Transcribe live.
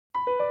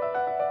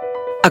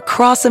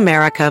Across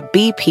America,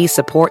 BP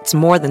supports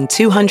more than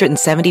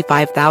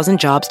 275,000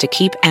 jobs to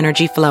keep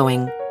energy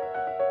flowing.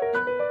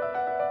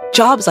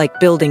 Jobs like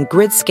building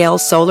grid-scale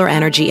solar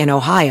energy in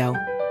Ohio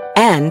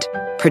and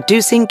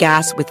producing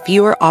gas with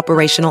fewer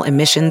operational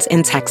emissions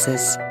in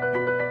Texas.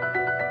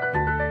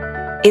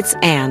 It's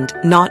and,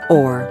 not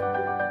or.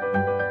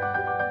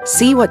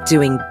 See what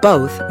doing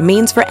both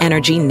means for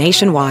energy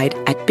nationwide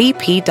at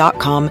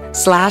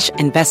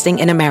bp.com/investing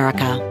in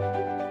America.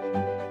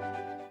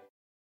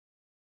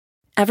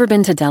 Ever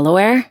been to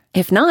Delaware?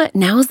 If not,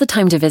 now's the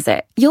time to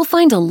visit. You'll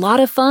find a lot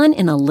of fun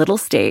in a little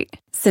state.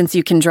 Since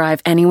you can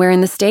drive anywhere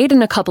in the state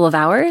in a couple of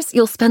hours,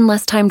 you'll spend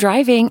less time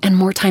driving and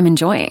more time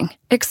enjoying.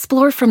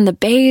 Explore from the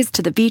bays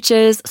to the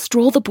beaches,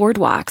 stroll the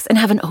boardwalks, and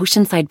have an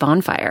oceanside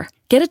bonfire.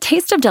 Get a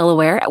taste of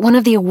Delaware at one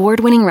of the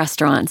award-winning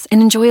restaurants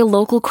and enjoy a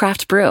local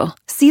craft brew.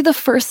 See the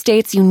first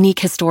state's unique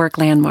historic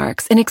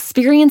landmarks and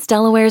experience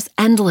Delaware's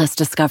endless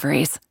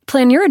discoveries.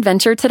 Plan your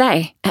adventure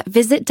today at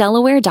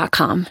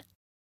visitdelaware.com.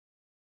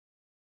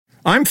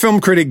 I'm film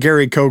critic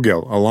Gary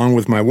Cogill, along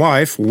with my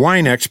wife,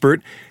 wine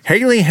expert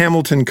Haley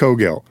Hamilton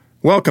Cogill.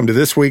 Welcome to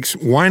this week's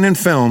Wine and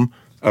Film,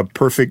 A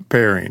Perfect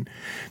Pairing.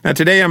 Now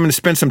today I'm going to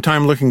spend some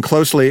time looking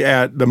closely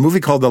at the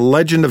movie called The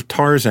Legend of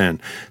Tarzan,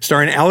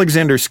 starring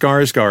Alexander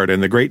Skarsgård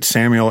and the great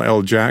Samuel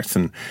L.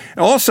 Jackson.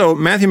 Also,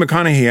 Matthew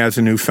McConaughey has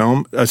a new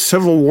film, a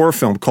Civil War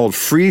film called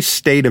Free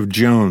State of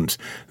Jones.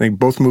 I think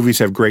both movies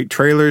have great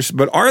trailers,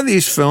 but are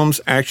these films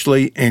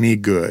actually any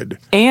good?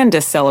 And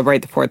to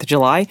celebrate the 4th of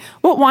July,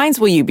 what wines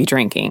will you be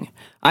drinking?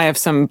 I have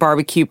some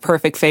barbecue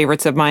perfect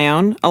favorites of my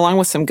own, along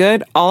with some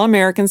good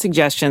all-American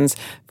suggestions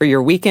for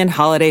your weekend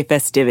holiday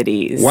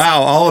festivities.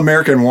 Wow,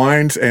 all-American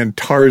wines and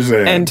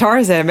Tarzan. And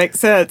Tarzan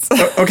makes sense.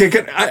 Okay,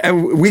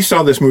 we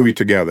saw this movie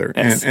together,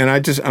 yes. and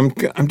I'm just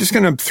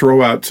going to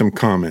throw out some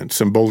comments,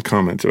 some bold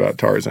comments about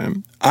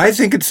Tarzan. I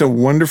think it's a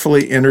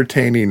wonderfully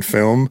entertaining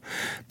film,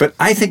 but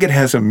I think it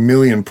has a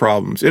million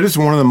problems. It is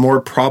one of the more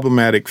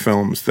problematic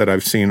films that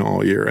I've seen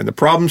all year, and the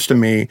problems to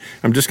me,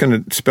 I'm just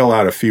going to spell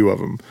out a few of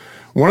them.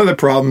 One of the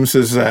problems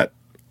is that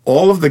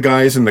all of the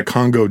guys in the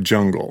Congo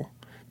jungle,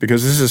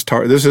 because this is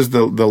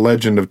the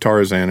legend of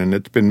Tarzan, and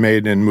it's been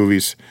made in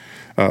movies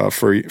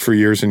for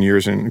years and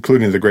years,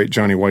 including the great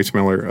Johnny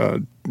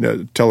Weissmuller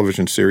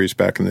television series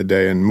back in the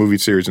day and movie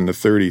series in the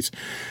 30s.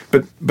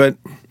 But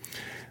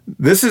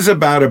this is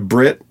about a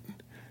Brit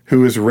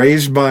who is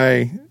raised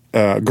by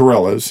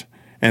gorillas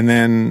and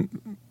then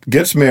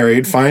gets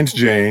married, finds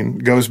Jane,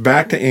 goes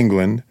back to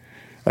England,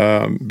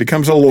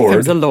 becomes a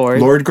lord,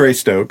 Lord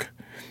Greystoke.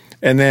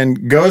 And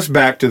then goes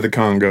back to the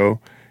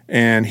Congo,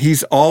 and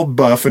he's all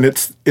buff, and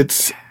it's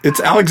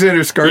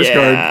Alexander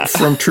Skarsgård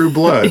from True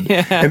Blood.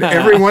 Yeah. And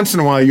every once in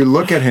a while, you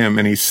look at him,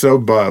 and he's so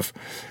buff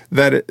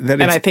that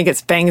and I think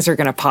his fangs are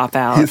going to pop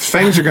out. His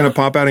fangs are going to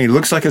pop out, and he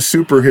looks like a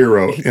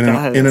superhero in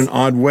an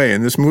odd way.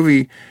 And this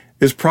movie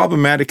is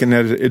problematic in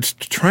that it's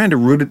trying to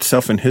root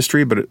itself in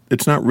history, but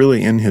it's not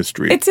really in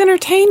history. It's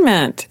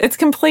entertainment. It's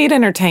complete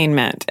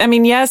entertainment. I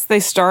mean, yes, they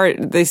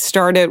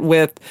started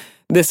with,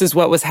 this is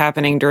what was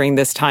happening during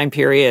this time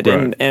period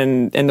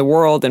in the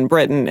world, in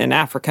Britain, in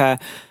Africa.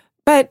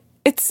 But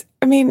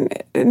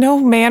no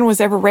man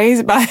was ever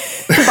raised by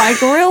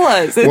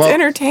gorillas. It's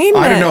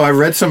entertainment. I don't know. I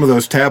read some of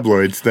those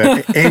tabloids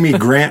that Amy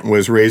Grant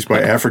was raised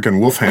by African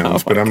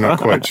wolfhounds, but I'm not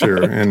quite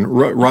sure. And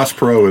Ross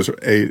Perot was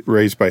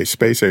raised by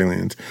space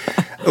aliens.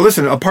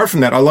 Listen, apart from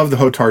that, I love the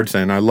whole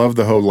Tarzan. I love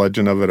the whole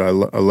legend of it. I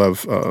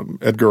love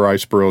Edgar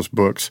Rice Burroughs'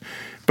 books.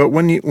 But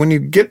when you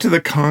get to the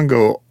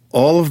Congo,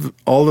 all of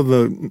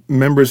the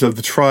members of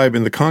the tribe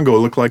in the Congo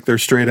look like they're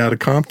straight out of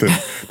Compton.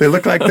 They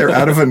look like they're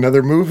out of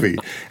another movie,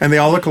 and they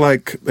all look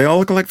like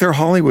they're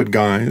Hollywood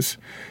guys.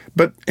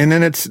 And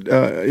then it's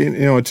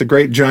a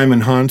great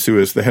Jaimin Hans who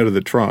is the head of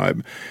the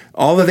tribe.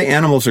 All of the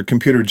animals are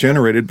computer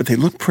generated, but they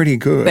look pretty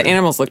good. The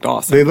animals looked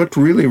awesome. They looked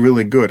really,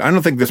 really good. I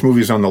don't think this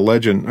movie's on the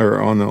legend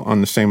or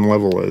on the same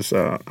level as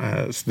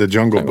the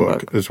Jungle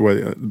Book as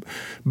well,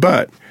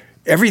 but.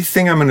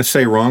 Everything I'm going to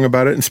say wrong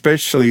about it,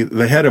 especially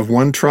the head of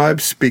one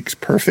tribe speaks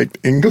perfect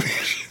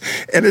English,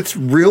 and it's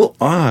real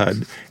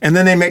odd. And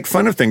then they make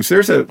fun of things.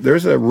 There's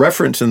a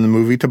reference in the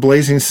movie to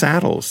Blazing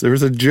Saddles.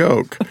 There's a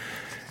joke,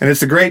 and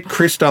it's the great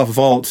Christoph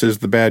Waltz is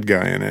the bad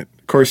guy in it.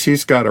 Of course,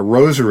 he's got a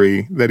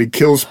rosary that he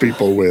kills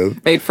people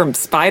with, made from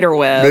spider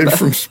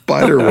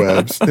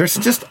webs. There's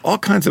just all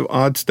kinds of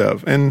odd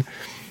stuff, and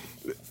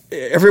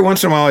every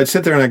once in a while, I'd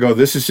sit there and I go,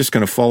 "This is just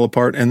going to fall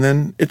apart," and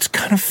then it's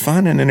kind of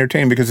fun and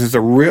entertaining because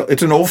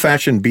it's an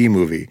old-fashioned B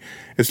movie.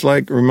 It's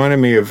like reminded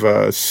me of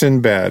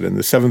Sinbad and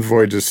the Seventh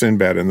Voyage of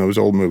Sinbad and those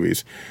old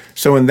movies.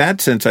 So in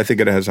that sense, I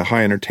think it has a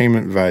high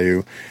entertainment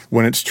value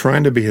when it's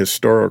trying to be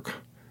historical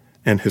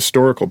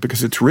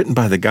because it's written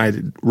by the guy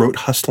that wrote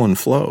Hustle and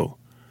Flow.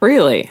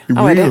 Really?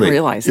 Oh, I didn't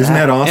realize that. Isn't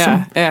that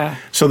awesome? Yeah.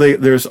 So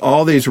there's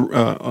all these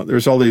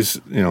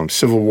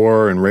Civil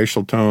War and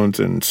racial tones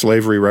and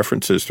slavery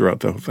references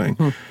throughout the whole thing.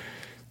 Mm-hmm.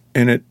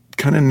 And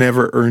kind of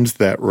never earns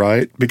that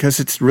right because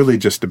it's really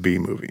just a B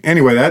movie.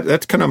 Anyway,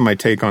 that's kind of my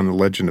take on The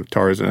Legend of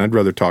Tarzan. I'd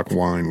rather talk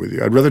wine with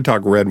you. I'd rather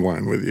talk red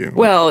wine with you.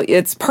 Well,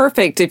 it's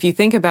perfect if you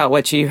think about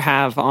what you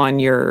have on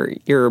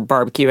your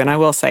barbecue. And I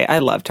will say, I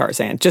love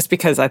Tarzan just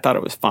because I thought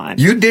it was fun.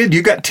 You did?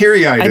 You got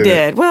teary-eyed. I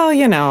did. Well,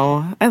 you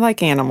know, I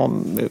like animal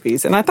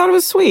movies, and I thought it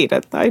was sweet.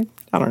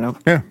 I don't know.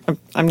 Yeah,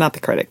 I'm not the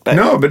critic, but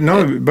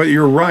but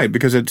you're right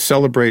because it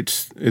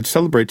celebrates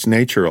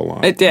nature a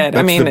lot. It did. That's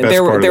I mean,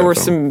 there were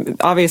film. some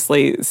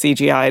obviously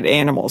CGI'd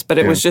animals, but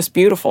it was just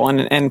beautiful.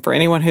 And for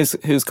anyone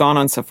who's gone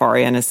on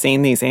safari and has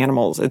seen these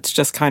animals, it's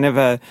just kind of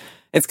a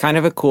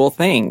cool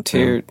thing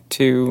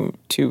to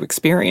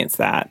experience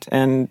that.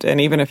 And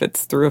even if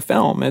it's through a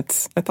film, I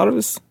thought it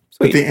was.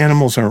 But the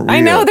animals aren't real. I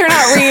know they're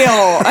not real.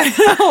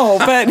 I know,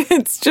 but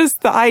it's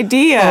just the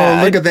idea.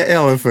 Oh, look at the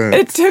elephant.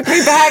 It took me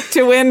back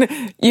to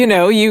when,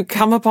 you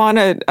come upon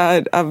a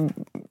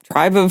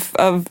tribe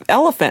of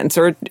elephants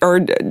or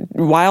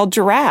wild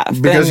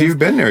giraffe. Because you've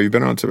been there. You've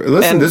been on safari.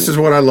 Listen, this is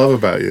what I love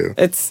about you.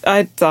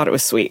 I thought it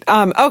was sweet.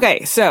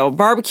 Okay, so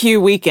barbecue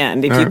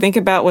weekend. If you think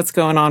about what's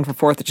going on for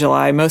 4th of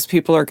July, most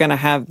people are going to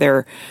have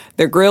their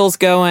grills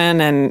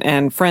going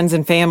and friends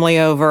and family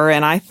over.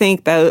 And I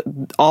think that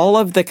all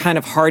of the kind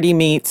of hearty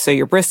meats, so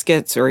your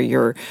briskets or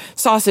your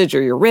sausage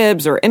or your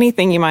ribs or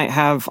anything you might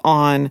have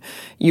on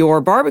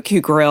your barbecue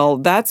grill,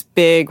 that's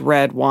big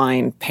red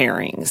wine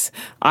pairings.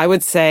 I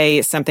would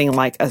say something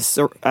like a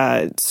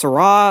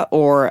Syrah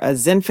or a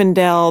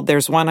Zinfandel.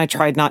 There's one I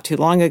tried not too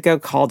long ago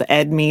called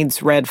Ed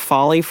Mead's Red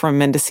Folly from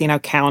Mendocino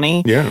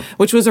County,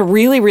 which was a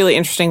really, really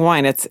interesting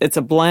wine. It's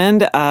a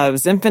blend of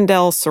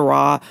Zinfandel,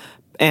 Syrah,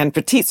 and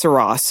Petit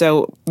Syrah.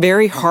 So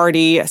very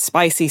hearty,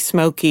 spicy,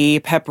 smoky,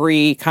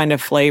 peppery kind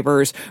of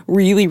flavors.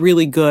 Really,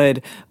 really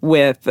good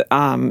with,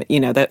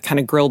 that kind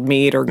of grilled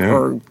meat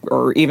or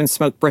even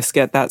smoked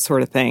brisket, that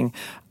sort of thing.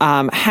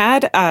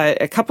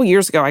 A couple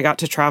years ago, I got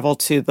to travel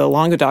to the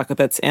Languedoc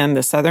that's in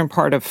the southern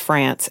part of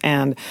France,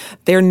 and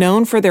they're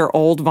known for their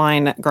old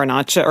vine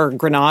Grenache or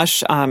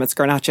Grenache. It's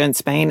Grenache in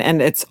Spain,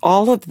 and it's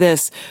all of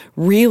this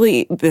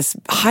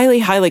highly,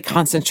 highly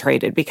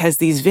concentrated because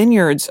these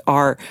vineyards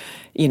are,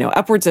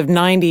 upwards of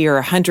 90 or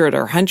 100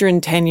 or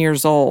 110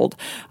 years old,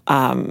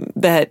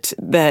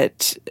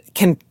 that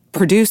can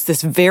produce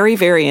this very,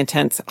 very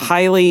intense,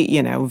 highly,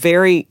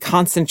 very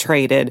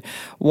concentrated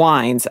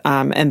wines.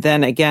 And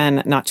then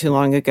again, not too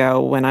long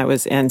ago when I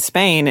was in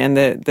Spain in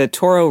the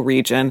Toro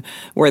region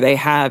where they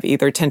have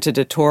either Tinta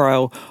de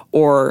Toro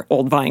or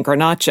Old Vine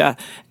Grenache.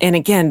 And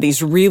again,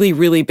 these really,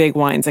 really big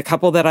wines. A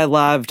couple that I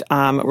loved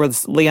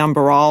was Leon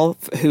Barral,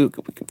 who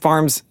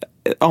farms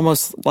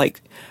almost like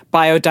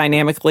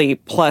biodynamically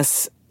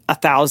plus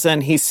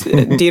 1,000.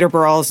 Dieter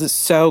Barral's is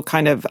so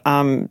kind of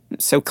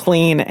so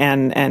clean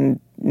and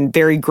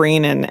very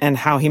green and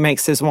how he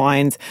makes his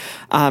wines.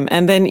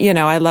 And then,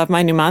 I love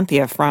my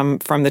Numancia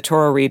from the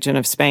Toro region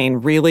of Spain.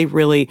 Really,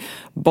 really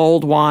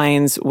bold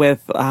wines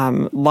with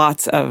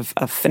lots of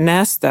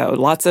finesse,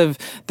 though.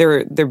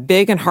 They're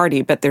big and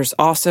hearty, but there's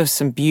also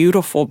some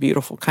beautiful,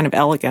 beautiful kind of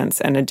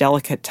elegance and a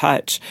delicate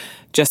touch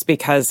just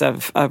because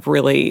of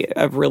really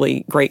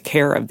great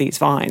care of these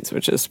vines,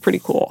 which is pretty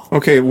cool.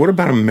 Okay, what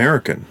about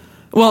American?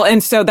 Well,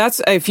 and so that's,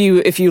 if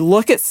you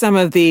look at some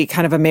of the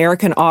kind of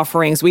American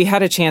offerings, we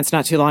had a chance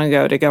not too long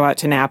ago to go out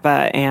to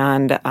Napa,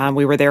 and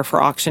we were there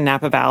for Auction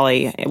Napa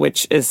Valley,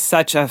 which is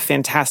such a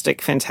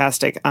fantastic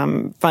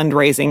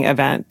fundraising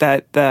event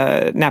that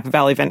the Napa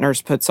Valley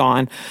Vintners puts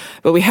on.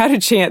 But we had a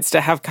chance to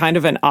have kind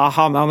of an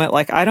aha moment.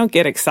 Like, I don't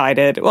get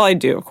excited. Well, I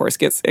do, of course,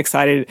 get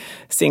excited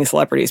seeing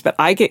celebrities, but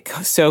I get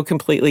so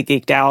completely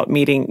geeked out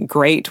meeting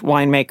great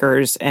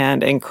winemakers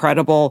and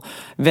incredible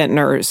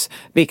vintners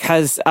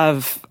because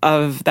of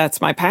that's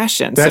my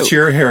passion. That's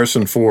your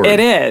Harrison Ford. It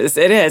is.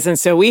 And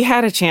so we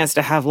had a chance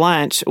to have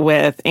lunch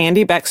with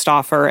Andy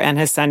Beckstoffer and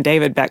his son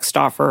David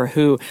Beckstoffer,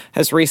 who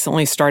has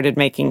recently started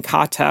making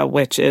Kata,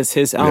 which is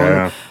his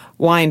own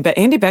wine. But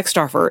Andy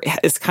Beckstoffer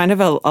is kind of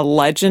a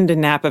legend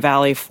in Napa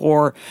Valley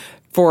for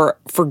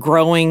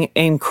growing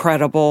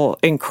incredible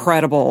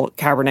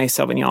Cabernet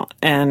Sauvignon.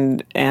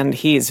 And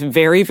he's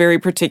very, very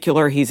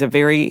particular. He's a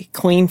very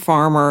clean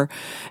farmer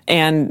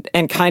and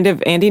kind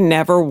of, Andy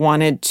never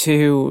wanted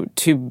to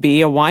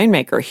be a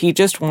winemaker. He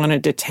just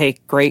wanted to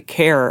take great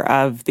care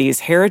of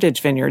these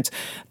heritage vineyards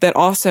that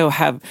also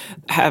have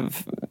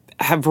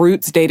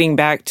roots dating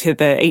back to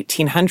the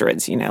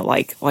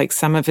 1800s, like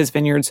some of his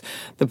vineyards.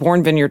 The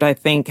Bourne Vineyard, I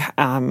think,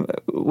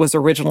 was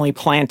originally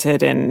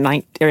planted in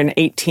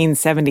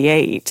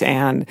 1878,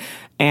 and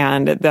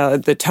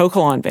the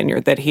Tokelon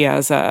Vineyard that he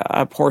has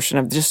a portion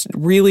of, just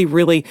really,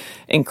 really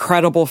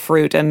incredible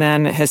fruit. And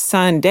then his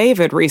son,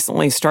 David,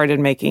 recently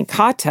started making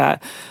Kata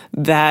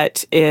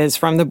that is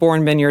from the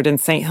Bourne Vineyard in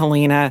St.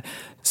 Helena.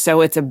 So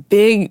it's a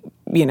big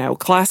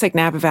classic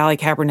Napa Valley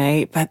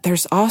Cabernet, but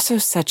there's also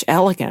such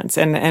elegance.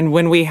 And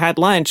when we had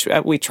lunch,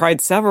 we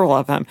tried several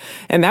of them,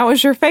 and that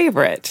was your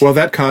favorite. Well,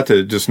 that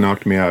Cata just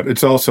knocked me out.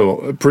 It's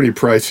also pretty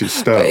pricey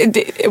stuff.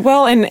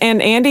 Well, and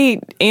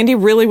Andy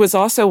really was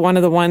also one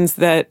of the ones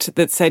that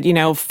said,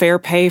 fair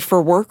pay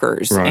for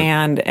workers, right.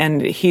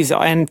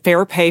 and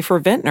fair pay for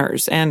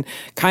vintners, and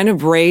kind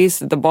of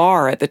raised the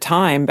bar at the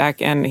time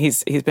back. And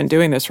he's been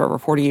doing this for over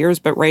 40 years,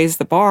 but raised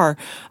the bar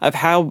of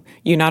how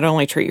you not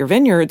only treat your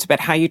vineyards, but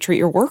how you treat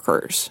your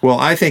workers. Well,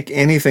 I think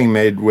anything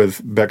made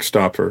with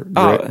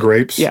Beckstoffer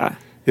grapes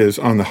is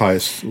on the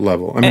highest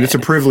level. I mean, it's a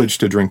privilege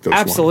to drink those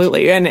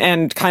absolutely. wines.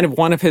 And kind of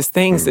one of his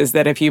things is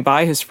that if you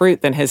buy his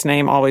fruit, then his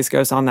name always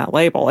goes on that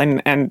label.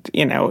 And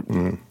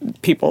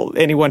people,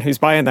 anyone who's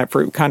buying that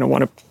fruit kind of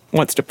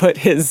wants to put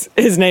his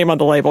name on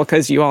the label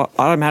because you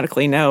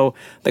automatically know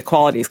the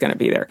quality is going to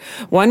be there.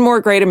 One more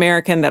great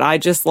American that I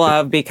just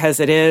love because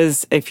it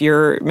is, if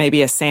you're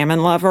maybe a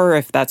salmon lover,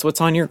 if that's what's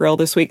on your grill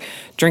this week,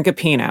 drink a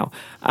Pinot.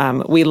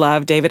 We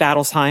love David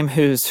Adelsheim,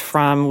 who's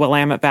from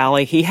Willamette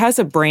Valley. He has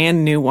a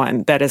brand new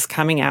one that is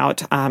coming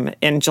out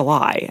in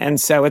July. And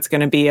so it's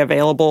going to be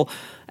available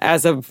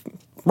as of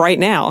right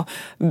now,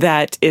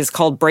 that is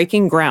called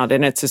Breaking Ground,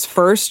 and it's his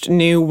first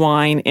new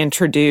wine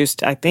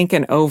introduced, I think,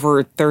 in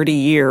over 30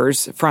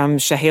 years from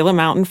Chehalem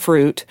Mountain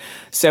Fruit.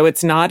 So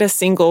it's not a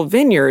single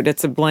vineyard.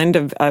 It's a blend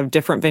of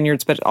different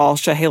vineyards, but all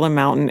Chehalem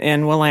Mountain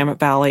in Willamette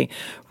Valley.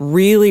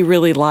 Really,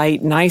 really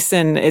light, nice,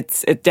 and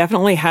it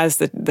definitely has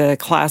the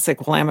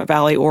classic Willamette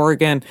Valley,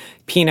 Oregon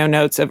Pinot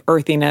notes of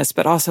earthiness,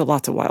 but also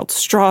lots of wild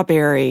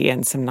strawberry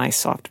and some nice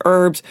soft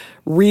herbs.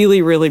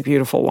 Really, really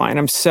beautiful wine.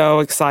 I'm so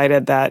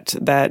excited that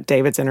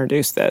David's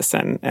introduced this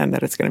and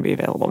that it's going to be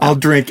available now. I'll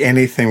drink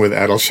anything with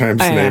Adelsheim's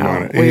name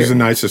on it. He's the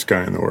nicest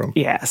guy in the world.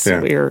 Yes,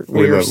 yeah.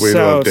 we're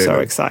so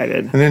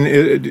excited. And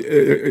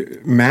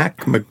then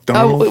Mac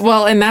McDonald. Oh,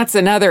 well, and that's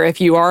another,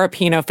 if you are a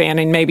Pinot fan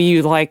and maybe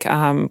you like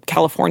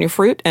California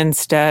fruit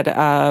instead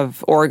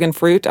of Oregon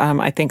fruit,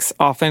 I think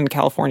often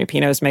California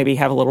Pinots maybe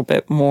have a little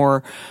bit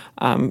more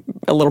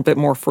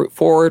fruit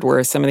forward,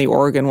 whereas some of the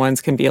Oregon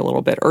ones can be a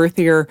little bit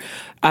earthier.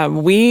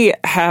 We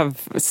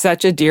have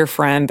such a dear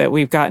friend that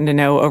we've gotten to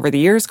know over the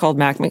years called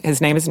Mac. His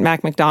name is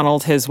Mac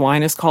McDonald. His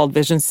wine is called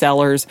Vision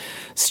Cellars.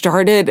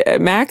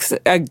 Mac's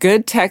a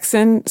good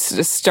Texan,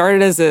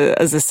 started as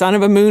a son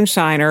of a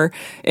moonshiner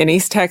in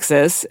East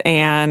Texas,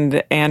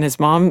 and his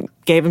mom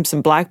gave him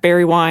some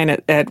blackberry wine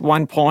at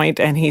one point,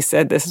 and he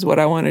said, "This is what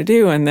I want to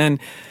do," and then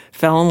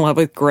fell in love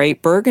with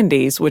great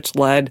Burgundies, which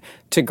led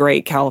to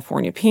great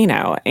California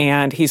Pinot.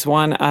 And he's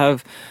one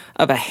of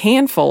a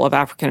handful of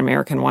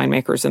African-American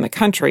winemakers in the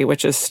country,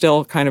 which is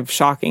still kind of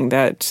shocking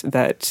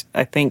that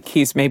I think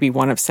he's maybe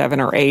one of 7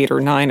 or 8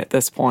 or 9 at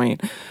this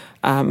point.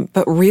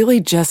 But really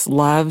just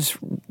loves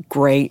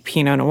great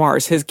Pinot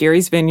Noirs. His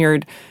Gary's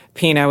Vineyard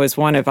Pinot is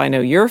one of, I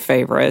know, your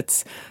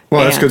favorites.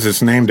 Well, that's because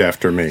it's named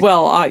after me.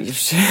 Well,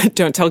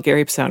 don't tell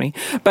Gary Pisoni.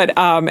 But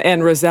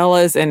and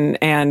Rosellas,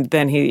 and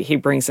then he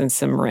brings in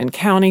some Marin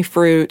County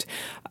fruit.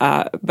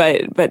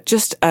 But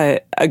just a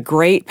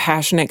great,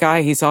 passionate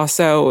guy. He's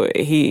also,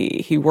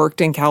 he worked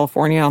in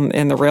California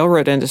in the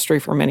railroad industry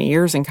for many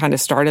years and kind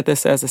of started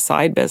this as a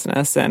side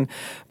business. And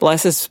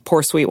bless his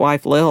poor sweet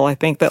wife, Lil. I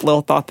think that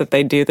Lil thought that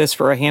they'd do this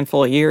for a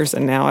handful of years.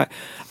 And now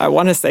I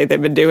want to say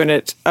they've been doing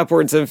it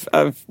upwards of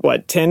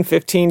 10,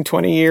 15,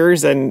 20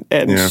 years. And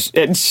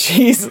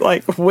she's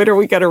like, when are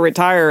we going to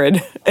retire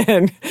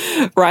and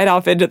ride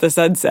off into the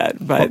sunset?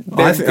 But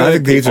I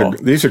think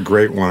these are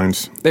great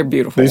wines. They're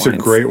beautiful wines. These are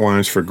great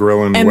wines for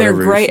grilling. And they're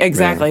great.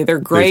 Exactly. Yeah, they're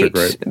great.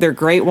 They're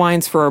great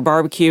wines for a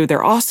barbecue.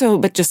 They're also,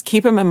 but just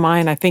keep them in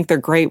mind, I think they're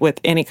great with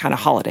any kind of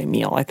holiday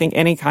meal. I think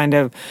any kind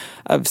of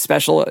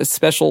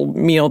special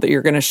meal that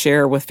you're going to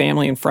share with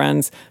family and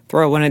friends,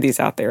 throw one of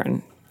these out there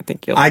and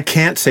I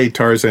can't say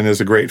Tarzan is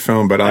a great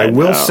film, but I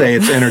will say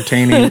it's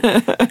entertaining,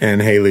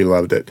 and Haley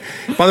loved it.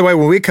 By the way,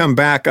 when we come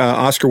back,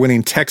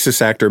 Oscar-winning Texas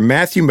actor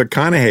Matthew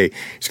McConaughey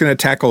is going to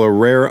tackle a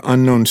rare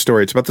unknown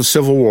story. It's about the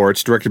Civil War.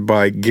 It's directed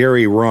by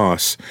Gary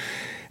Ross.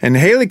 And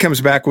Haley comes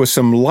back with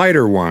some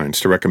lighter wines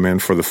to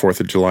recommend for the 4th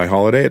of July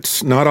holiday.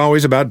 It's not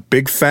always about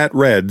big fat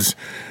reds.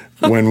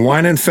 When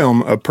wine and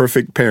film, a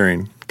perfect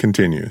pairing,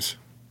 continues.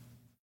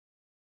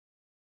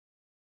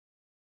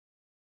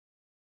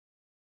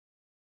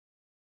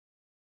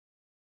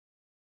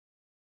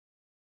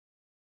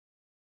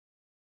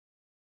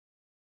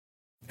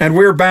 And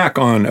we're back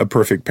on A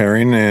Perfect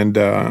Pairing. And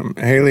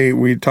Haley,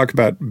 we talk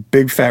about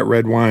big fat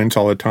red wines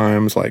all the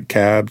times, like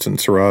Cabs and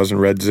Syrahs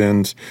and Red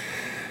Zins.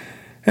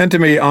 And to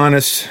be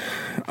honest,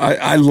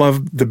 I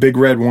love the big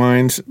red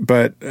wines,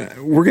 but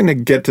we're going to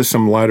get to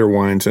some lighter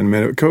wines in a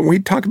minute. Can we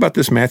talk about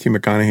this Matthew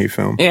McConaughey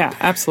film? Yeah,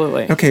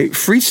 absolutely. Okay,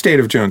 Free State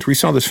of Jones. We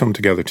saw this film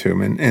together,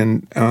 too.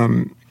 And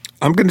I'm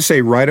going to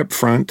say right up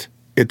front,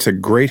 it's a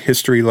great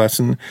history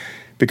lesson.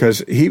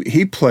 Because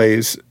he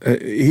plays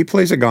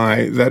a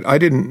guy that I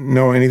didn't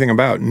know anything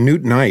about,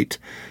 Newt Knight,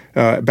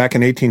 back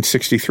in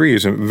 1863.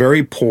 He's a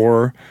very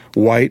poor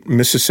white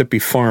Mississippi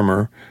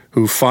farmer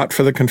who fought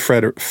for the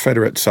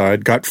Confederate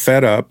side, got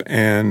fed up,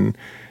 and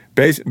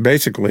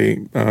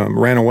basically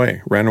ran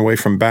away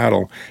from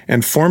battle,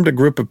 and formed a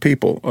group of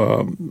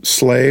people,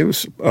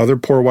 slaves, other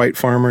poor white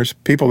farmers,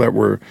 people that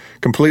were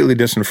completely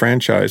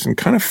disenfranchised, and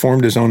kind of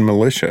formed his own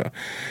militia.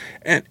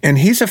 And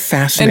he's a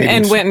fascinating...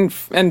 And went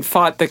and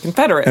fought the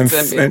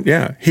Confederates.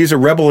 He's a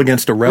rebel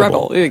against a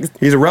rebel.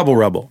 He's a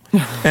rebel.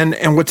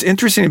 And what's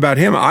interesting about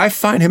him, I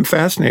find him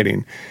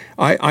fascinating.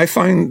 I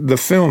find the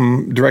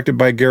film, directed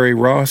by Gary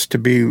Ross, to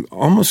be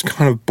almost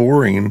kind of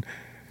boring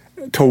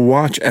to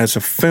watch as a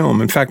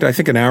film. In fact, I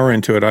think an hour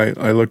into it,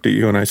 I looked at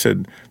you and I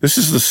said, this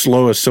is the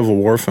slowest Civil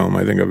War film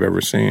I think I've ever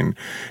seen.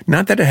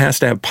 Not that it has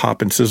to have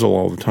pop and sizzle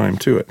all the time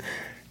to it.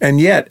 And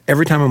yet,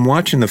 every time I'm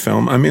watching the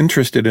film, I'm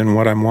interested in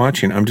what I'm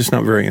watching. I'm just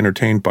not very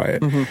entertained by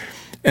it. Mm-hmm.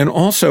 And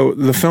also,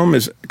 the film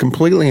is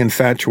completely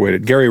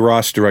infatuated. Gary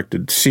Ross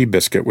directed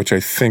Seabiscuit, which I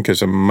think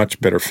is a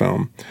much better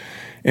film.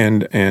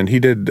 And he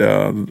did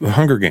The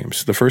Hunger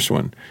Games, the first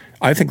one.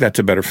 I think that's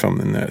a better film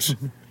than this.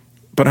 Mm-hmm.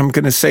 But I'm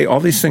going to say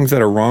all these things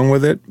that are wrong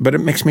with it, but it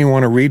makes me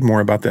want to read more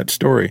about that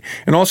story.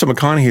 And also,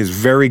 McConaughey is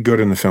very good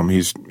in the film.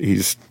 He's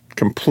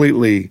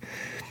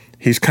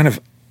kind of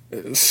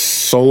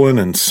sullen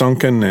and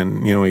sunken,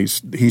 and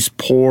he's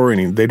poor,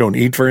 and they don't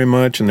eat very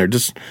much, and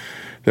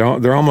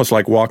they're almost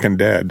like Walking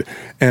Dead,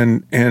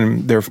 and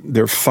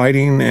they're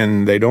fighting,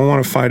 and they don't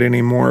want to fight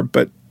anymore.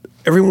 But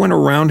everyone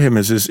around him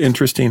is as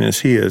interesting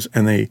as he is,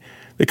 and they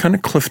kind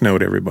of cliff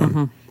note everyone.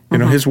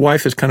 Mm-hmm. His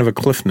wife is kind of a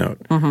cliff note.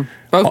 Mm-hmm.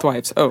 Both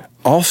wives. Oh,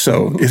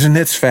 also, isn't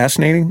it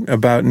fascinating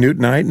about Newt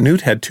Knight?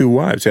 Newt had two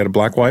wives. He had a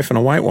black wife and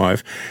a white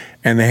wife,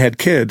 and they had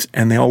kids,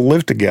 and they all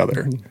lived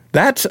together. Mm-hmm.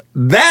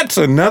 That's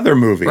another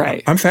movie.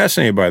 Right. I'm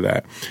fascinated by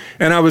that.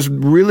 And I was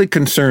really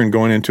concerned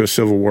going into a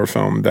Civil War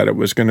film that it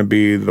was going to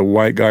be the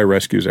white guy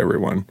rescues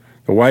everyone.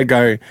 The white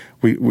guy,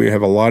 we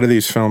have a lot of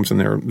these films, and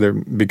they're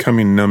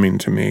becoming numbing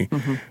to me.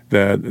 Mm-hmm.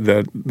 That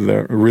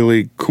the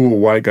really cool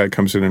white guy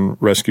comes in and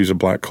rescues a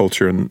black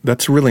culture, and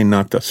that's really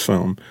not this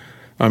film.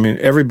 I mean,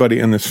 everybody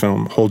in this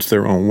film holds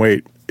their own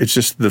weight. It's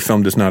just the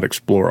film does not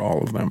explore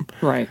all of them.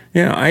 Right.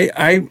 Yeah,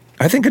 I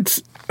think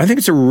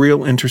it's a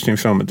real interesting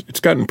film. It's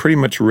gotten pretty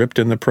much ripped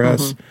in the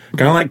press. Mm-hmm.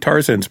 Kind of like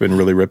Tarzan's been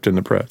really ripped in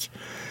the press.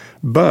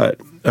 But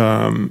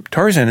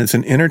Tarzan is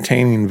an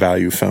entertaining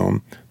value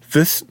film.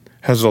 This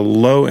has a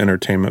low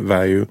entertainment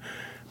value,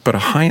 but a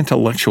high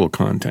intellectual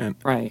content.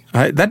 Right.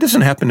 That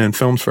doesn't happen in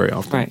films very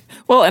often. Right.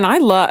 Well, and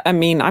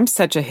I'm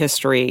such a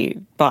history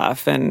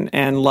buff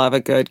and love a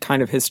good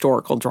kind of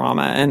historical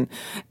drama. And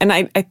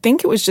I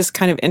think it was just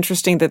kind of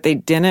interesting that they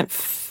didn't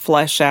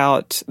flesh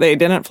out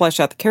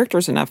the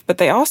characters enough, but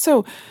they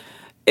also,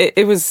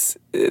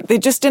 they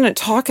just didn't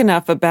talk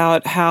enough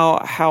about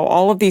how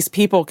all of these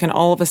people can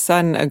all of a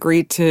sudden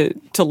agree to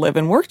live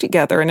and work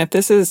together. And if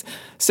this is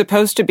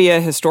supposed to be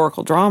a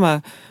historical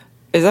drama,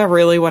 is that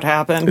really what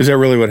happened? Yeah.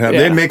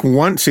 They make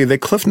they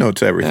cliff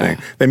notes everything.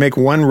 Yeah. They make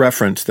one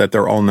reference that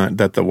they're all not,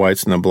 that the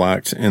whites and the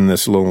blacks in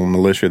this little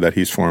militia that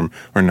he's formed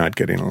are not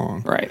getting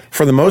along. Right.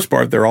 For the most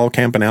part, they're all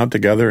camping out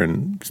together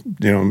and,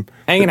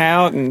 hanging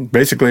out and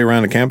basically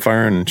around a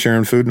campfire and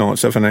sharing food and all that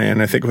stuff. And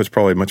I think it was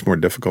probably much more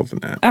difficult than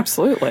that.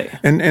 Absolutely.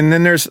 And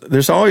then there's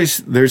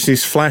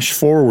these flash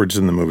forwards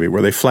in the movie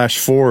where they flash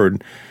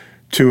forward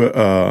to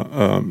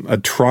a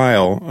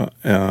trial,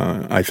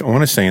 I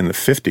want to say in the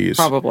 50s.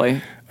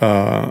 Probably.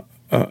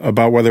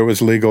 About whether it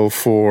was legal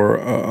for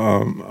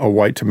a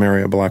white to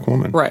marry a black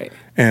woman. Right.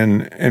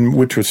 And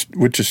which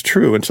is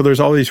true. And so there's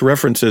all these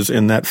references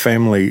in that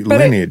family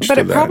lineage to that.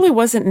 But it probably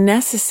wasn't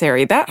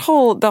necessary. The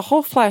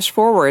whole flash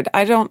forward,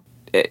 I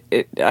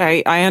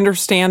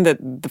understand that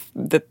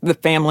the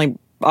family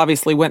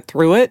obviously went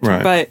through it,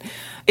 right. But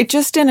it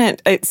just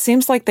didn't. It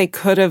seems like they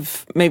could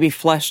have maybe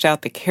fleshed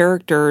out the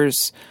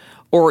characters,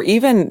 or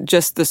even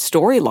just the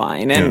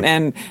storyline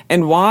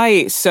and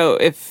why. So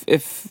if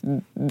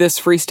this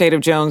Free State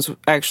of Jones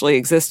actually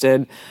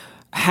existed,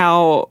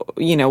 how,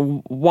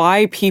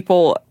 why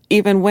people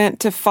even went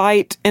to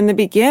fight in the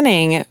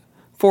beginning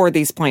for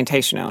these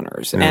plantation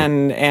owners,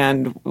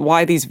 and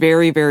why these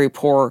very, very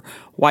poor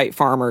white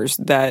farmers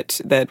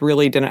that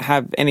really didn't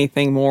have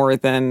anything more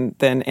than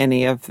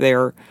any of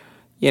their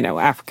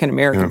African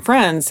American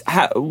friends.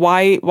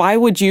 Why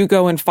would you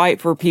go and fight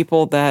for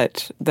people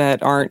that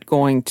aren't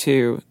going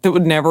to, that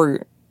would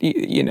never,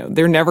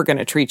 they're never going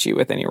to treat you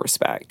with any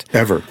respect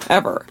ever.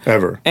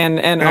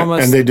 And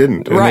almost, and they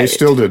didn't, and right. They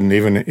still didn't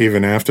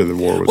even after the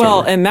war was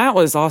over. And that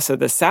was also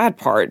the sad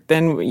part.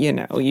 Then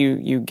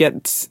you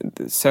get,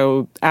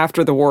 so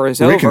after the war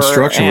is over,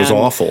 Reconstruction was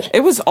awful.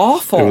 It was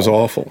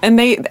awful. And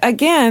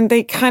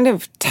they kind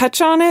of touch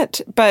on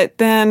it, but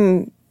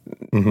then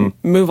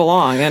move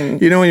along. And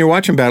when you're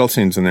watching battle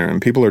scenes in there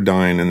and people are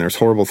dying and there's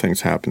horrible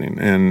things happening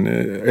and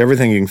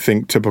everything you can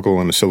think typical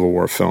in a Civil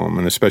War film,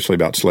 and especially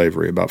about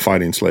slavery, about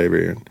fighting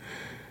slavery,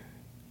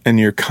 and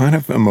you're kind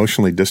of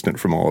emotionally distant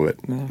from all of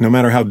it, no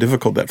matter how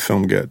difficult that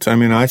film gets. I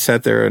mean, I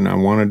sat there and I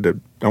wanted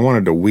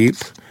to weep.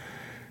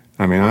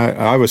 I mean,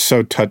 I was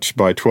so touched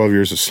by 12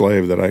 Years a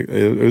Slave that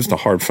it was a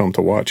hard film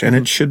to watch, and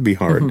it should be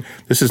hard.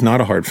 This is not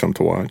a hard film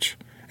to watch.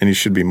 and you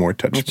should be more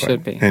touched It by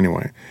should be.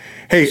 Anyway.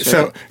 Hey,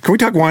 so can we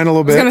talk wine a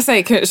little bit? I was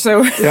going to say,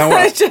 so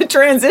I should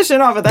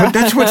transition off of that. But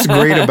that's what's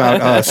great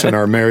about us and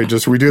our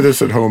marriages. We do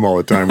this at home all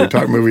the time. We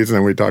talk movies and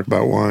then we talk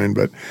about wine.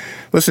 But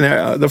listen,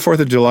 the 4th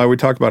of July, we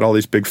talk about all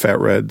these big fat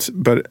reds.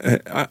 But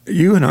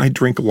you and I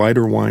drink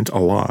lighter wines a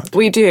lot.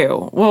 We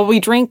do. Well, we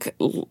drink,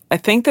 I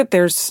think that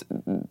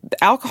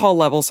alcohol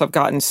levels have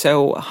gotten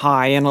so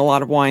high in a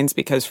lot of wines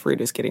because fruit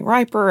is getting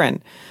riper,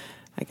 and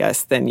I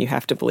guess then you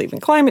have to believe in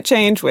climate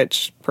change,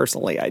 which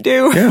personally I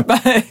do. Yeah.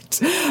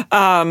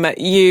 But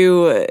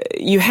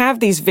you have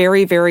these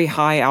very, very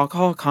high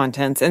alcohol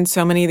contents in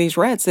so many of these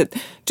reds that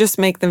just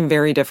make them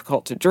very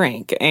difficult to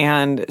drink.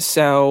 And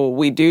so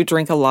we do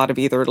drink a lot of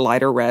either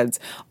lighter reds,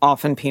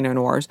 often Pinot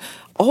Noirs.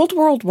 Old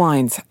world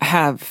wines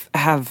have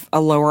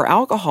a lower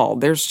alcohol.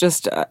 There's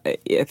just,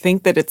 I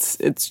think that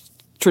it's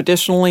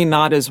traditionally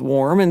not as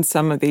warm in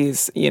some of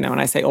these, and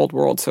I say old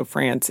world, so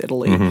France,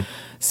 Italy,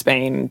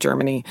 Spain,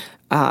 Germany.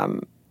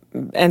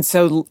 And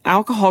so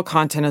alcohol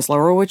content is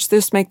lower, which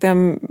this make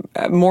them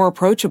more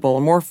approachable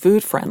and more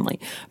food friendly.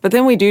 But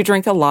then we do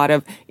drink a lot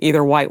of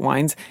either white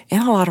wines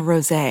and a lot of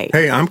rosé.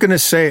 Hey, I'm going to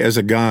say as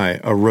a guy,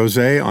 a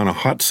rosé on a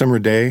hot summer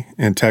day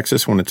in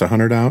Texas when it's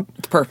 100 out.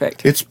 It's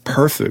perfect. It's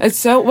perfect. It's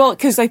so, well,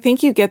 because I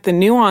think you get the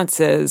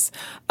nuances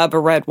of a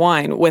red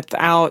wine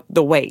without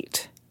the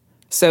weight.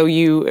 So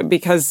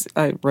because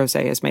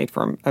rosé is made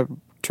from a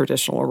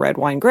traditional red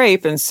wine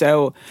grape, and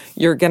so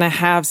you're going to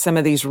have some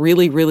of these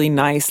really, really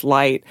nice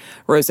light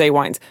rosé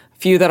wines. A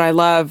few that I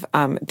love,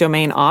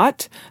 Domaine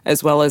Haute,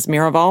 as well as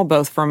Miraval,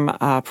 both from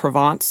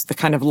Provence, the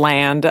kind of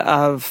land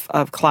of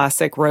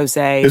classic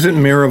rosé. Isn't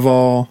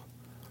Miraval?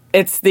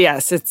 It's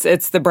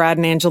the Brad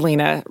and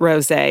Angelina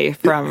rosé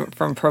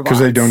from Provence. Because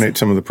they donate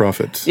some of the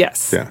profits.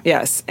 Yes, yeah.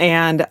 Yes,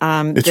 and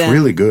it's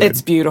really good.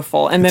 It's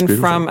beautiful. And then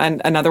from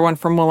another one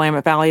from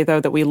Willamette Valley,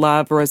 though, that we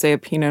love, rosé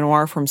of Pinot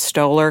Noir from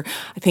Stoller.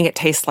 I think it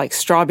tastes like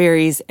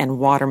strawberries and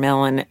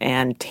watermelon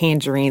and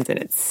tangerines, and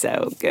it's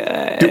so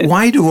good.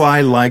 Why do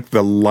I like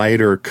the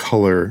lighter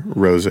color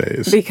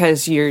rosés?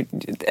 Because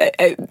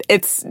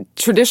it's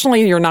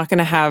traditionally you're not going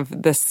to have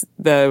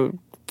the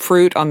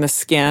fruit on the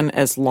skin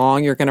as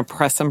long. You're going to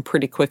press them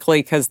pretty quickly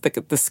because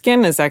the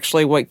skin is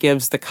actually what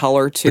gives the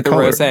color to the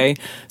rosé.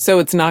 So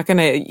it's not going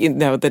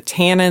to, the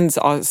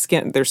tannins,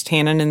 skin. There's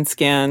tannin in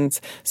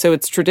skins. So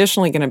it's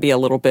traditionally going to be a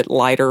little bit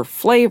lighter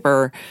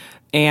flavor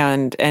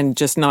and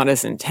just not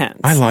as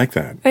intense. I like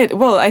that.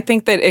 I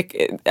think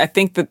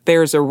that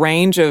there's a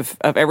range of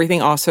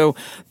everything. Also,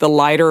 the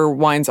lighter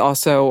wines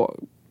also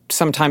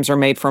sometimes are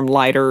made from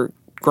lighter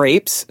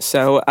grapes.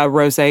 So a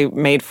rosé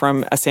made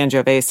from a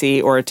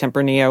Sangiovese or a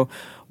Tempranillo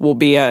will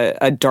be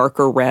a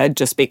darker red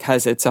just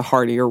because it's a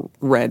heartier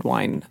red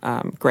wine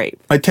grape.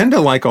 I tend to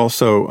like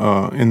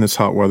also, in this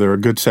hot weather, a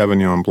good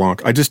Sauvignon Blanc.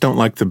 I just don't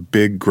like the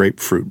big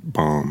grapefruit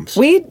bombs.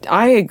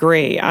 I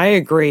agree.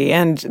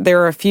 And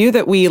there are a few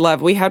that we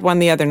love. We had one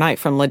the other night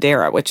from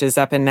Ladera, which is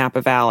up in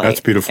Napa Valley. That's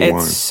beautiful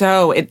wine.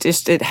 So it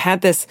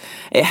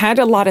had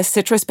a lot of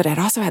citrus, but it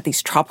also had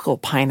these tropical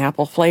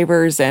pineapple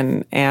flavors,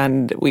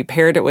 and we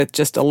paired it with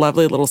just a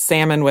lovely little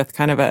salmon with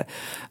kind of a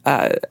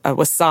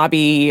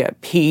wasabi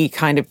pea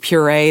kind of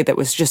puree that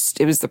was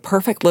it was the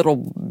perfect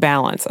little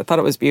balance. I thought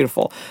it was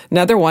beautiful.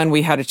 Another one,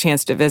 we had a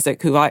chance to visit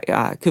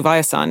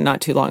Cuvaya-san not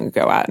too long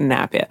ago out in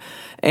Napa,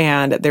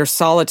 and their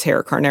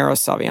Solitaire Carneros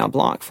Sauvignon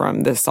Blanc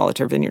from the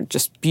Solitaire Vineyard,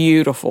 just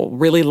beautiful,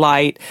 really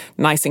light,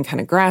 nice and kind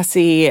of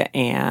grassy,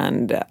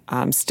 and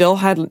still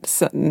had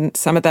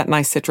some of that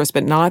nice citrus,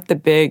 but not the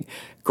big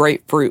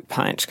grapefruit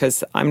punch,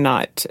 because I'm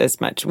not as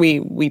much.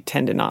 We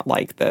tend to not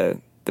like the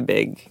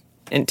big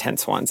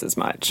intense ones as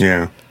much.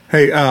 Yeah.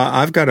 Hey,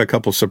 I've got a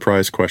couple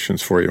surprise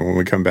questions for you when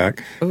we come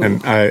back,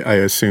 and I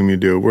assume you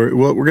do. We're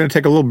going to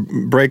take a little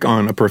break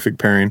on A Perfect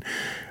Pairing.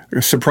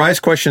 Surprise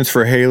questions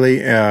for Haley.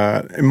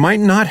 It might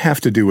not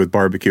have to do with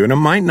barbecue, and it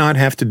might not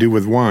have to do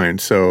with wine,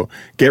 so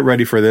get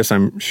ready for this.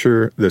 I'm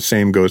sure the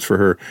same goes for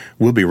her.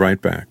 We'll be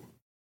right back.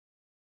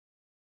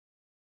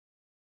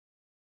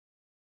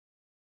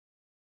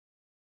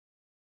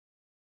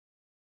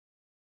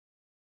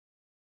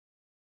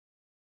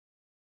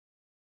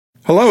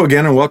 Hello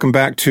again, and welcome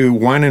back to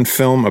Wine and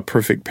Film, A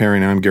Perfect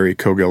Pairing. I'm Gary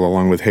Cogill,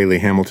 along with Haley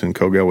Hamilton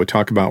Cogill. We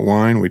talk about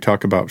wine, we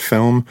talk about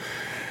film,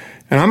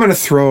 and I'm going to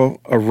throw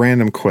a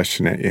random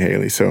question at you,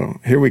 Haley. So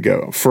here we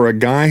go. For a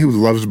guy who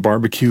loves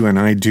barbecue, and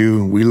I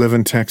do, we live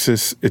in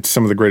Texas. It's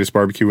some of the greatest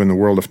barbecue in the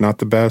world, if not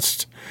the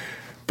best.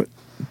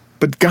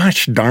 But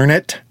gosh darn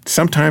it,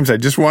 sometimes I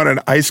just want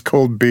an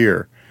ice-cold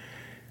beer.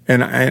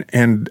 And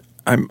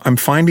I'm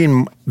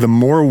finding the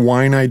more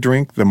wine I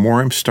drink, the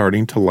more I'm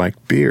starting to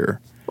like beer.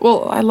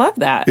 Well, I love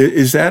that.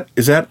 Is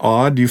that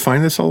odd? Do you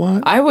find this a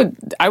lot? I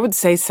would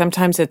say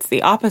sometimes it's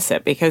the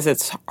opposite, because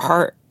it's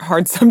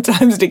hard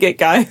sometimes to get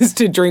guys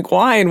to drink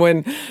wine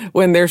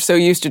when they're so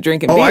used to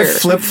drinking beer. I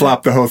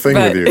flip-flop the whole thing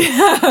with you.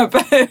 Yeah,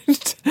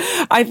 but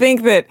I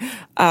think that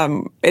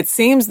it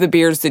seems the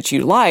beers that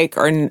you like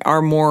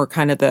are more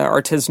kind of the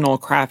artisanal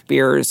craft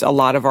beers. A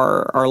lot of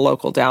our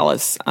local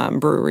Dallas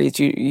breweries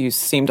you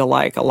seem to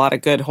like a lot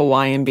of good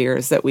Hawaiian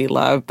beers that we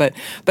love, but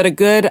a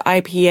good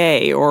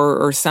IPA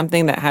or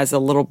something that has a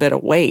little bit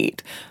of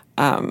weight.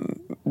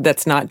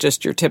 That's not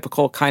just your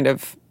typical kind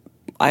of,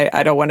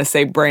 I don't want to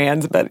say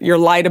brands, but your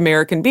light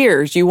American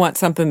beers. You want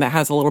something that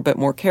has a little bit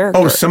more character.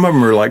 Oh, some of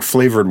them are like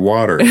flavored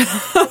water.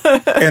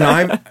 and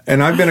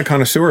I've been a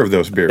connoisseur of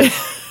those beers.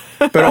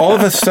 But all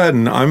of a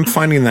sudden, I'm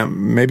finding that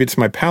maybe it's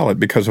my palate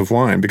because of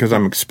wine, because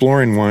I'm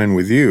exploring wine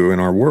with you in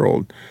our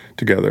world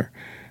together,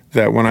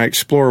 that when I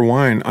explore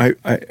wine, I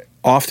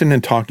often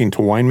in talking to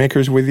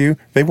winemakers with you,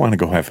 they want to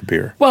go have a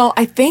beer. Well,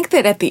 I think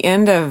that at the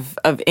end of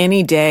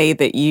any day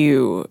that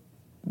you've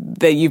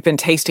been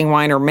tasting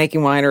wine or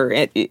making wine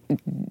or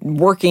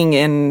working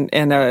in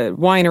a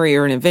winery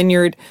or in a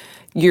vineyard,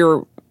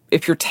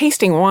 if you're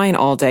tasting wine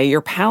all day,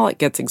 your palate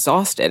gets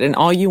exhausted, and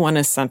all you want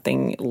is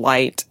something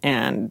light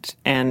and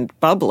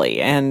bubbly.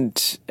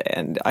 And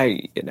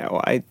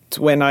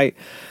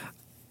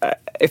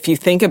if you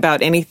think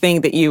about anything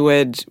that you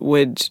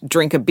would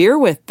drink a beer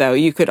with, though,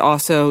 you could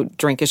also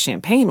drink a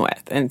champagne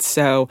with. And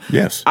so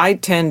yes. I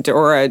tend to,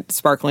 or a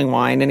sparkling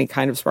wine, any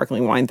kind of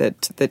sparkling wine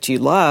that you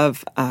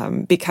love,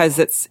 because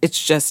it's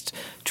just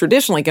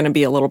traditionally going to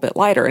be a little bit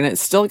lighter, and it's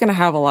still going to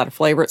have a lot of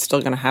flavor. It's still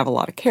going to have a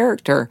lot of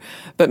character,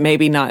 but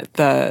maybe not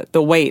the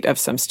weight of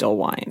some still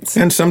wines.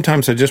 And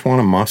sometimes I just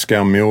want a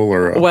Moscow Mule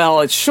or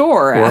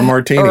a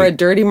martini. Or a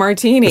dirty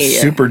martini.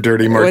 A super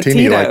dirty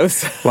martini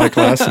like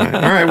last night.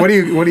 All right, what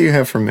do you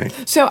have for me?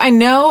 So I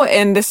know,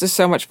 and this is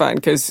so much fun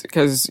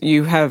because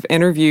you have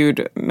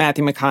interviewed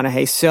Matthew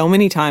McConaughey so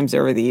many times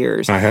over the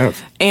years. I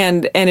have.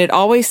 And it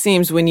always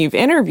seems when you've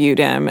interviewed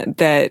him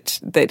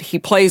that he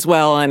plays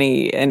well and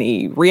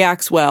he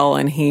reacts well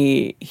and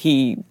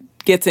he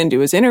gets into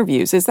his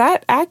interviews. Is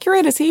that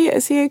accurate? Is he a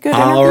good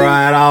interviewer?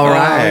 All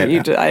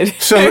right.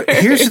 So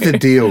here's the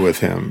deal with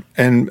him,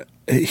 and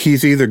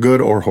he's either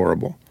good or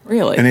horrible.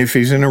 Really? And if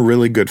he's in a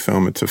really good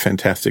film, it's a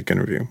fantastic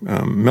interview.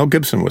 Mel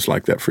Gibson was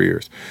like that for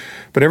years.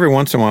 But every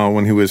once in a while,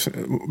 when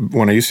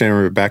I used to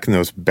interview back in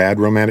those bad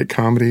romantic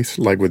comedies,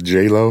 like with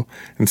J-Lo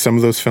and some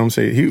of those films,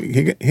 he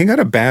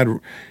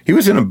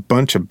was in a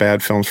bunch of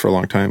bad films for a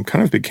long time,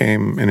 kind of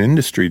became an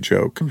industry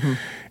joke. Mm-hmm.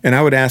 And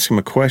I would ask him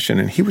a question,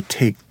 and he would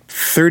take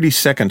 30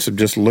 seconds of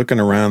just looking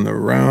around the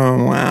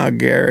room. Wow,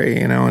 Gary,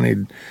 and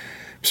he'd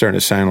starting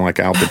to sound like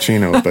Al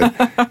Pacino, but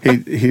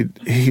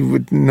he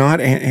would not,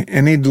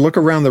 and he'd look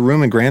around the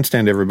room and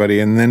grandstand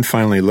everybody, and then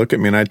finally look at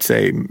me, and I'd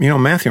say,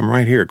 Matthew, I'm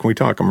right here. Can we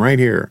talk? I'm right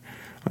here.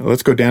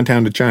 Let's go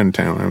downtown to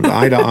Chinatown. I'm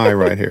eye to eye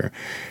right here.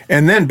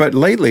 And then, but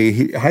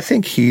lately, I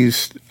think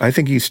he's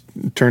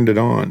turned it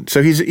on.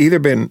 So he's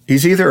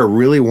either a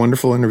really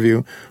wonderful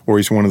interview or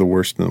he's one of the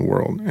worst in the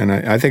world. And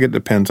I think it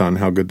depends on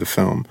how good the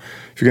film.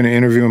 If you're going to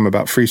interview him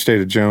about Free State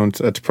of Jones,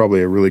 that's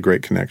probably a really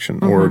great connection,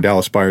 mm-hmm. or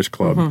Dallas Buyers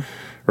Club. Mm-hmm.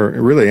 Or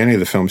really any of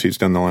the films he's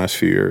done the last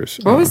few years.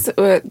 What was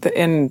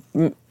in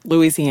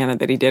Louisiana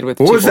that he did with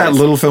What was that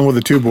little film with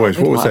the two boys?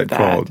 What was that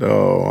called?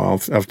 Oh, I'll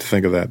have to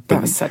think of that. But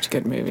that was such a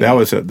good movie.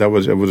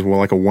 It was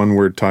like a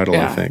one-word title,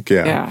 I think.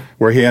 Yeah.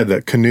 Where he had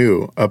the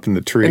canoe up in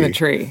the tree. In the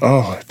tree.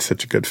 Oh, it's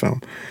such a good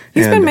film.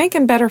 He's been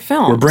making better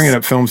films. We're bringing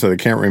up films that I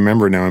can't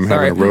remember now. I'm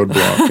having a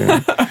roadblock.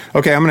 Yeah.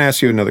 Okay, I'm going to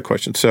ask you another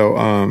question. So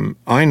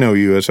I know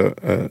you as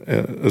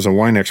a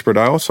wine expert.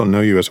 I also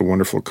know you as a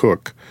wonderful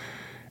cook.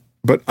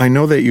 But I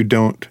know that you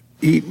don't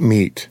eat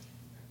meat.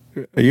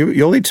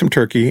 You'll eat some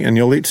turkey and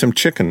you'll eat some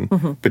chicken,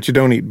 mm-hmm. but you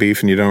don't eat beef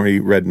and you don't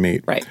eat red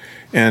meat. Right.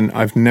 And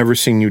I've never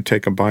seen you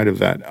take a bite of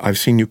that. I've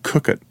seen you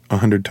cook it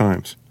 100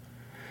 times.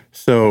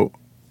 So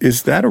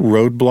is that a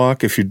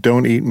roadblock if you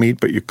don't eat meat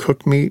but you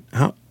cook meat?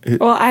 Well,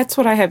 that's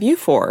what I have you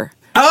for.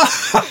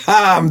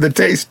 I'm the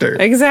taster.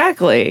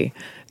 Exactly.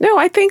 No,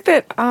 I think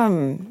that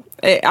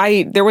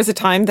there was a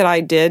time that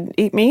I did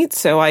eat meat,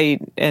 so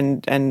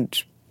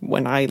and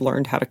when I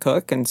learned how to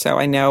cook, and so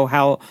I know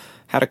how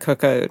to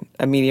cook a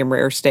medium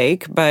rare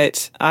steak.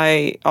 But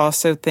I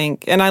also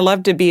think, and I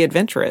love to be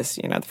adventurous.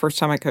 The first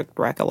time I cooked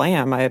rack of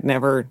lamb, I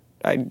never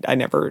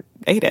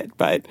ate it,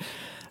 but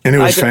and it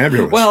was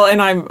fabulous. Well,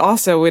 and I'm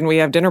also, when we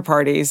have dinner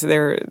parties,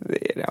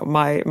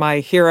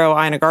 my hero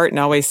Ina Garten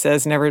always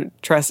says never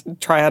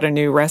try out a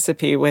new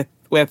recipe with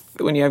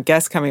when you have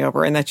guests coming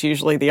over, and that's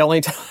usually the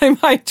only time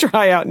I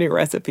try out new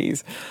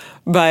recipes.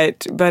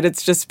 But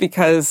it's just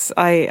because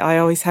I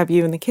always have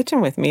you in the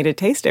kitchen with me to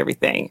taste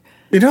everything.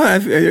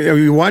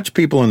 You watch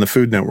people on the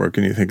Food Network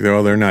and you think,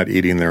 they're not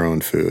eating their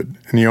own food,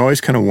 and you always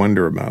kind of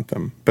wonder about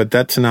them. But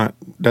that's not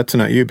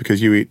you,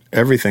 because you eat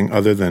everything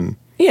other than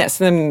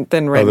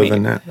than red meat.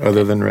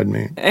 Other than red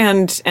meat.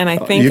 And I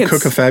think you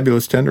cook a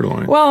fabulous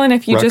tenderloin. Well, and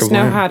if you just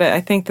know how to,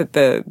 I think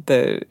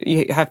that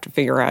you have to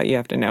figure out, you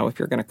have to know if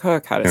you're going to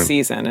cook how to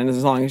season, and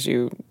as long as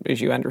you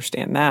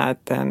understand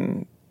that,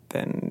 then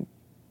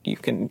you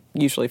can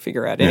usually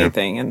figure out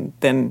anything. And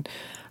then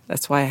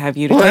That's why I have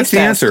you to Well, taste that's the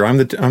test. answer. I'm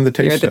the taste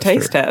tester. You're the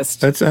taste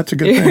test. That's a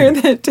good You're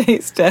thing. the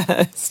taste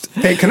test.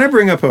 Hey, can I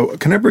bring up a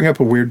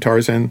weird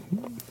Tarzan?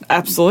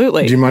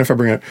 Absolutely. Do you mind if I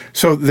bring it up?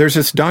 So there's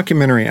this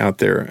documentary out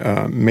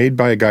there made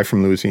by a guy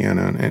from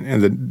Louisiana,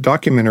 and the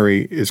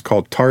documentary is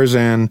called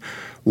Tarzan,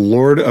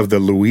 Lord of the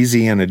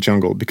Louisiana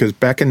Jungle, because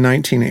back in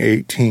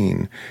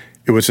 1918,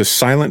 it was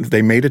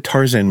they made a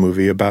Tarzan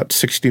movie about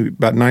 60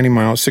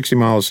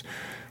 miles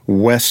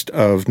west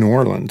of New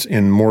Orleans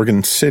in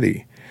Morgan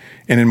City.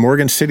 And in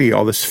Morgan City,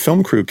 all this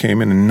film crew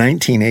came in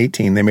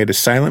 1918. They made a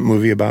silent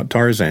movie about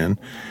Tarzan.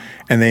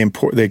 And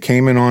they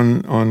came in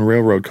on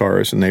railroad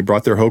cars, and they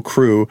brought their whole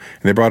crew,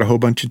 and they brought a whole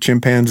bunch of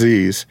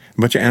chimpanzees,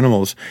 a bunch of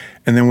animals.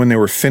 And then when they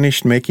were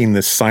finished making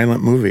this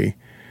silent movie,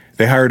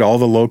 they hired all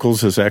the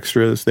locals as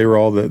extras. They were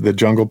all the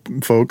jungle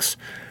folks.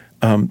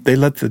 They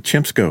let the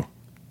chimps go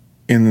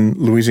in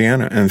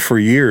Louisiana. And for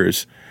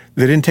years,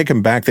 they didn't take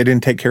them back. They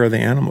didn't take care of the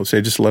animals.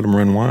 They just let them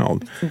run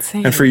wild. It's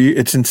insane.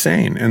 It's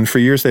insane. And for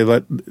years,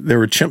 there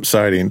were chimp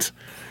sightings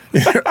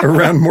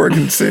around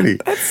Morgan City,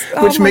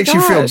 which makes you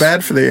feel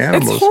bad for the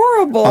animals. It's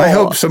horrible. I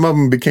hope some of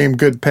them became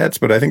good pets,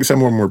 but I think some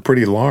of them were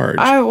pretty large.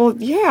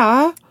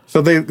 Yeah.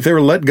 So they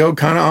were let go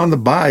kind of on the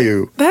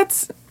bayou.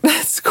 That's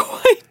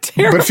quite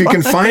terrible. But if you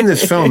can find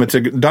this film, it's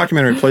a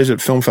documentary. It plays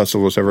at film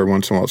festivals every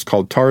once in a while. It's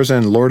called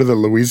Tarzan, Lord of the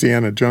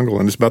Louisiana Jungle,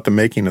 and it's about the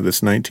making of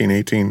this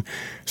 1918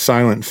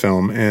 silent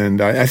film. And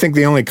I think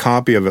the only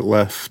copy of it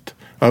left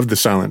of the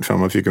silent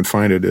film, if you can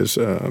find it, is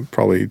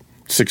probably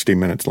 60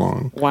 minutes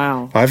long.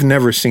 Wow. I've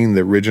never seen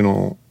the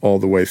original all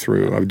the way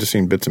through. I've just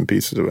seen bits and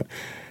pieces of it.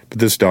 But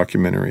this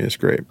documentary is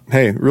great.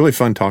 Hey, really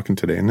fun talking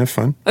today. Isn't that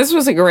fun? This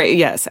was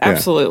yes,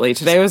 absolutely. Yeah.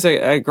 Today was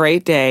a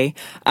great day.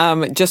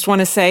 Just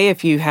want to say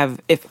if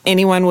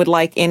anyone would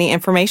like any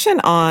information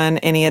on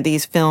any of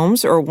these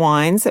films or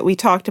wines that we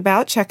talked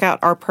about, check out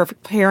our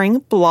Perfect Pairing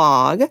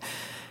blog.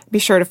 Be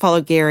sure to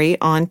follow Gary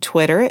on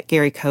Twitter at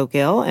Gary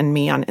Cogill and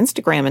me on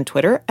Instagram and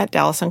Twitter at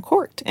Dallas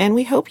Uncorked. And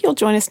we hope you'll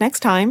join us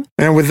next time.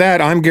 And with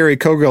that, I'm Gary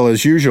Cogill.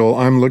 As usual,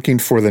 I'm looking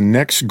for the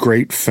next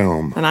great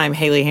film. And I'm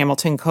Haley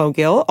Hamilton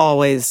Cogill,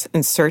 always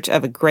in search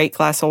of a great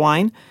glass of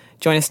wine.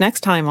 Join us next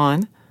time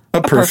on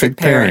A Perfect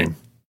Pairing.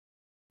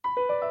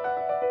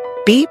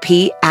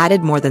 BP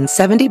added more than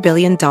 $70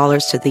 billion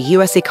to the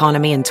U.S.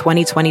 economy in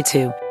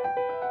 2022.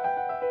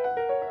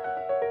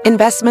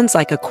 Investments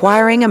like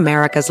acquiring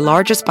America's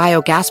largest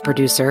biogas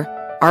producer,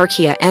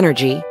 Archaea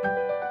Energy,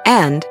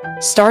 and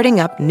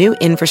starting up new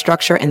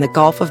infrastructure in the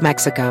Gulf of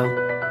Mexico.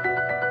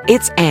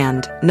 It's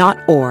and, not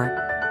or.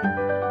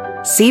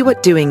 See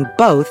what doing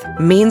both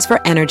means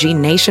for energy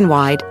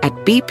nationwide at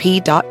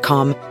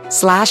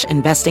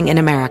bp.com/investing in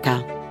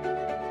America.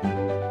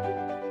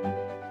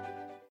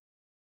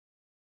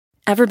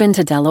 Ever been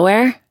to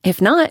Delaware?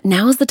 If not,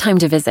 now's the time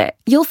to visit.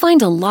 You'll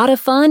find a lot of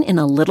fun in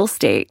a little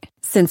state.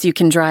 Since you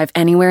can drive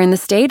anywhere in the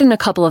state in a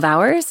couple of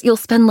hours, you'll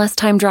spend less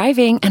time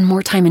driving and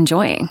more time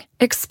enjoying.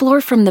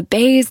 Explore from the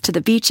bays to the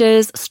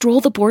beaches,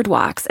 stroll the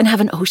boardwalks, and have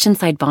an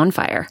oceanside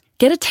bonfire.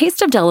 Get a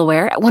taste of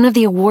Delaware at one of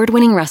the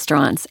award-winning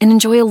restaurants and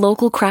enjoy a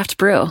local craft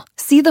brew.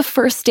 See the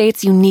first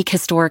state's unique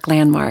historic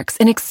landmarks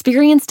and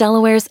experience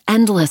Delaware's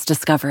endless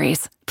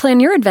discoveries. Plan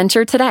your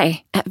adventure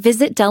today at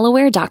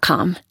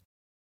visitdelaware.com.